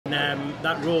And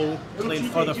that role, playing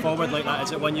further forward like that,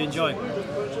 is it one you enjoy?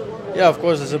 Yeah, of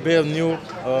course, it's a bit of new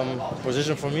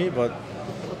position for me, but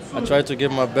I try to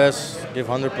give my best, give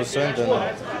 100%,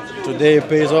 and today it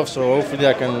pays off. So hopefully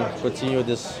I can continue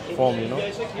this form, you know.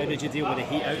 How did you deal with the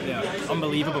heat out there?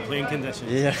 Unbelievable playing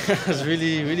conditions. Yeah, it's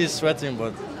really sweating,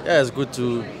 but yeah, it's good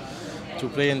to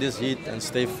play in this heat and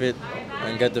stay fit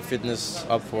and get the fitness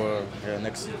up for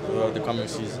the coming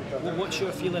season. Well, what's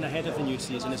your feeling ahead of the new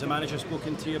season? Has the manager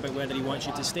spoken to you about whether he wants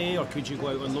you to stay or could you go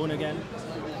out on loan again?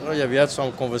 Oh yeah, we had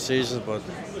some conversations, but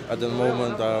at the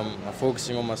moment I'm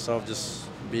focusing on myself, just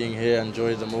being here,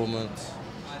 enjoy the moment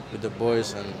with the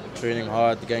boys and training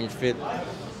hard, getting fit.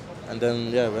 And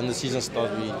then, yeah, when the season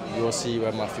starts, we will see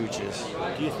where my future is.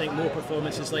 Do you think more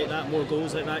performances like that, more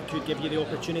goals like that, could give you the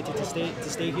opportunity to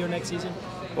stay here next season?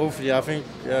 Hopefully, I think,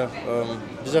 yeah.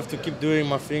 Just have to keep doing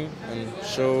my thing and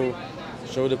show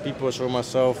the people, show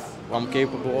myself what I'm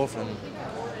capable of, and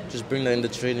just bring that in the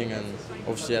training and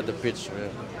obviously at the pitch. So,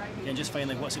 yeah. And just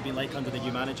finally, what's it been like under the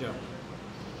new manager?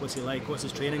 What's he like? What's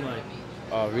his training like?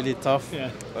 Really tough.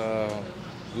 Yeah.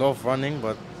 Love running,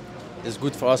 but it's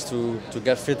good for us to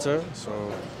get fitter, so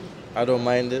I don't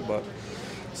mind it. But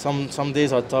some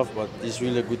days are tough, but he's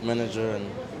really a good manager and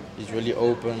he's really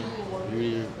open,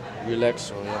 really relaxed.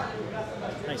 So yeah.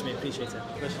 Thanks, mate. Appreciate it.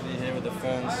 Especially here with the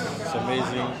fans, it's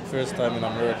amazing. First time in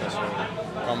America, so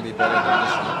can't be better than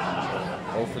this one.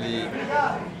 So hopefully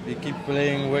we keep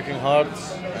playing, working hard,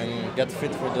 and get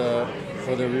fit for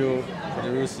the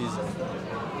real season.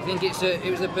 I think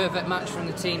it was the perfect match from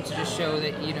the team to just show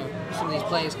that some of these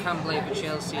players can play for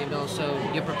Chelsea, and also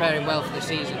you're preparing well for the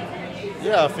season.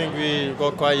 Yeah, I think we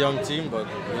got quite a young team, but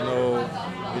we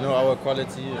know our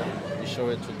quality. We show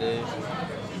it today,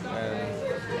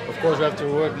 and of course we have to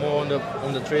work more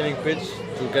on the training pitch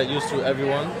to get used to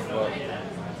everyone. But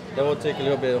that will take a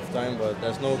little bit of time. But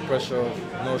there's no pressure,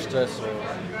 no stress. So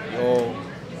we're all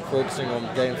focusing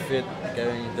on getting fit,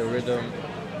 getting the rhythm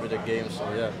with the game. So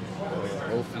yeah.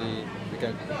 Hopefully we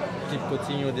can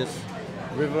continue this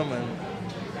rhythm and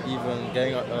even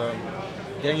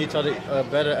getting each other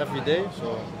better every day.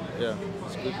 So yeah,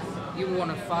 it's good. You were one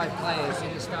of 5 players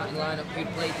in the starting lineup who'd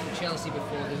played for Chelsea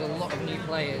before. There's a lot of new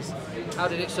players. How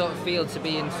did it sort of feel to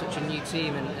be in such a new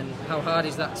team, and how hard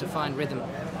is that to find rhythm?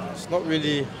 It's not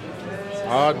really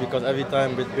hard because every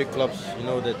time with big clubs,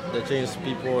 they change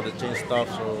people, they change staff,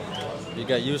 so you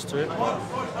get used to it. But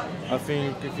I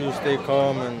think if you stay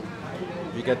calm and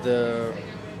we get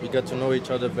to know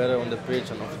each other better on the pitch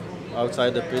and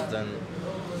outside the pitch, then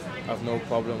I have no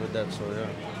problem with that. So yeah.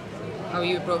 How are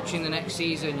you approaching the next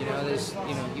season?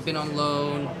 You've been on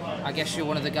loan. I guess you're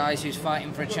one of the guys who's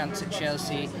fighting for a chance at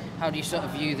Chelsea. How do you sort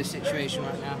of view the situation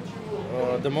right now?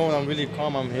 At the moment, I'm really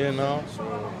calm. I'm here now, so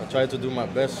I try to do my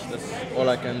best. That's all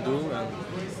I can do, and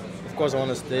of course I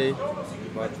want to stay.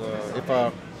 But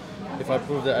if I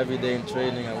prove that every day in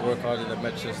training and work hard in the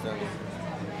matches, then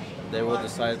they will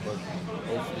decide, but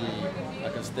hopefully I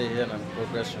can stay here and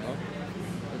progress,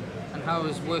 And how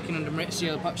is working under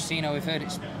Maatsen, Pochettino? We've heard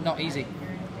it's not easy.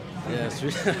 Yeah,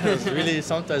 it's really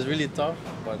sometimes really tough,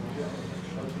 but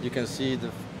you can see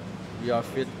we are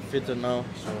fitter now,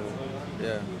 so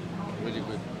yeah, really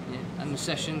good. Yeah. And the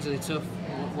sessions, are they tough?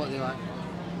 What are they like?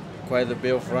 Quite a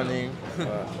bit of running,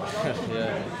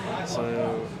 yeah.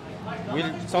 So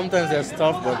sometimes they're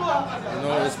tough, but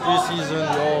it's pre-season.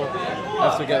 We all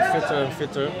have to get fitter and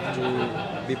fitter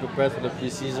to be prepared for the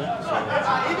pre-season. So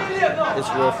it's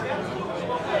worth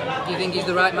it. Do you think he's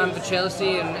the right man for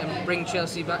Chelsea and bring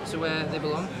Chelsea back to where they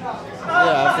belong?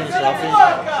 Yeah, I think so.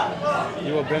 I think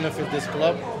he will benefit this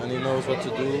club, and he knows what to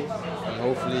do, and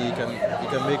hopefully he can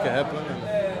make it happen,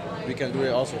 and we can do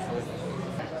it also for him.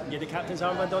 You had the captain's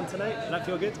armband on tonight. Does that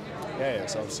feel good? Yeah,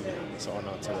 it's obviously an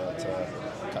honour to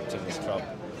captain this club.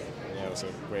 Yeah, it was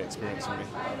a great experience for me.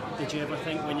 Did you ever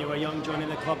think when you were young joining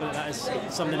the club that is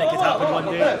something that could happen one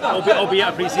day, albeit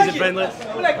a pre-season friendly?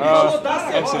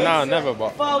 Obviously now, never,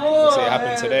 but obviously it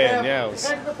happened today, and yeah, I was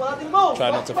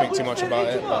trying not to think too much about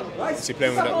it, but obviously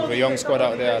playing with a young squad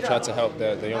out there, I tried to help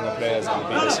the younger players and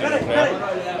be the senior player,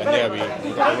 and yeah, we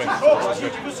got the win,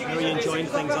 which was good. How are you enjoying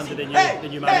things under the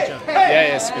new manager?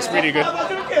 Yeah, it's really good.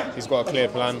 He's got a clear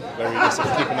plan,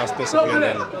 keeping us disciplined,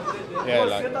 and yeah,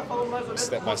 like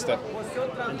step by step.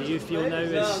 And do you feel now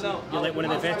as you're like one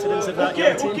of the veterans of that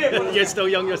young team? You're still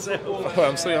young yourself. Well,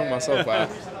 I'm still young myself, but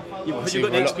you've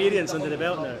got the experience under the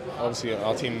belt now. Obviously,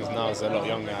 our team now is a lot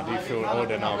younger. I do feel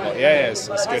older now, but yeah, it's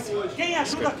good.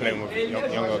 It's good playing with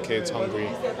younger kids, hungry,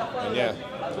 and yeah,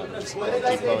 just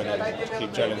keep going and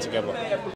keep gelling together.